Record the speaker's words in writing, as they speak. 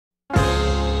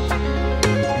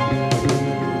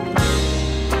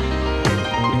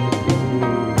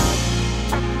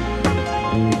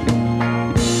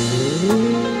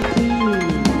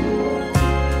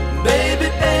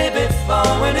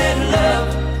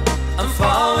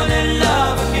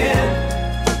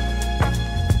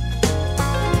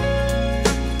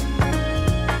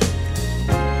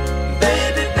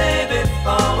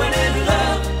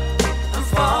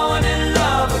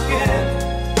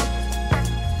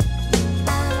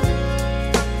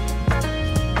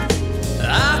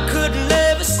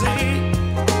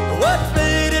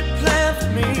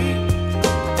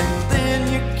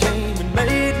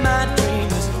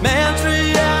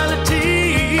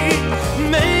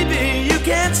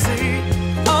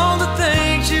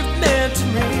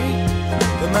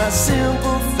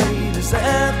simple fate is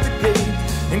at the gate,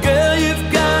 and girl,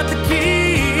 you've got the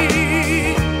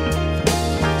key.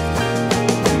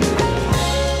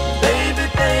 Baby,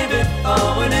 baby,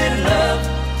 falling in love,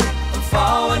 I'm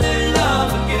falling in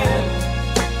love again.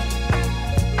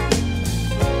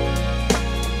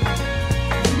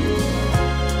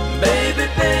 Baby,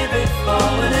 baby,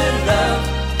 falling in love,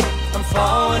 I'm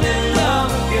falling in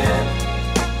love again.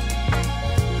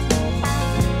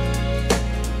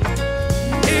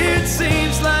 It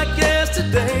seems like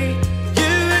yesterday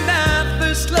you and I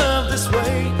first loved this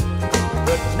way,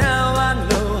 but now I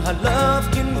know how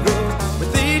love can grow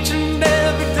with each and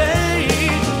every day.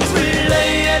 As we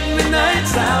lay at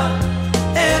midnight's hour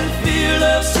and feel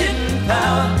love's hidden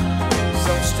power,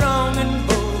 so strong and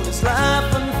bold as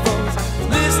life unfolds,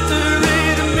 mystery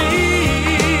to me.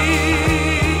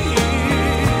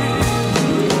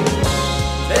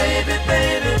 Baby,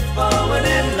 baby, falling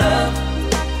in love,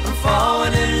 I'm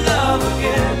falling in love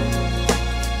again.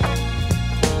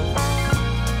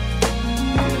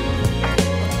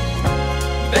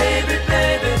 Baby,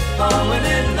 baby, falling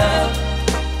in love,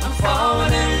 I'm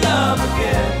falling in love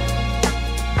again.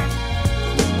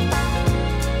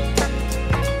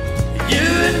 You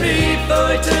and me for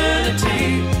eternity,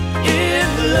 in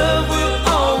the love we'll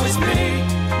always be,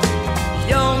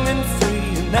 young and free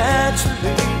and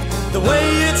naturally, the way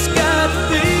it's got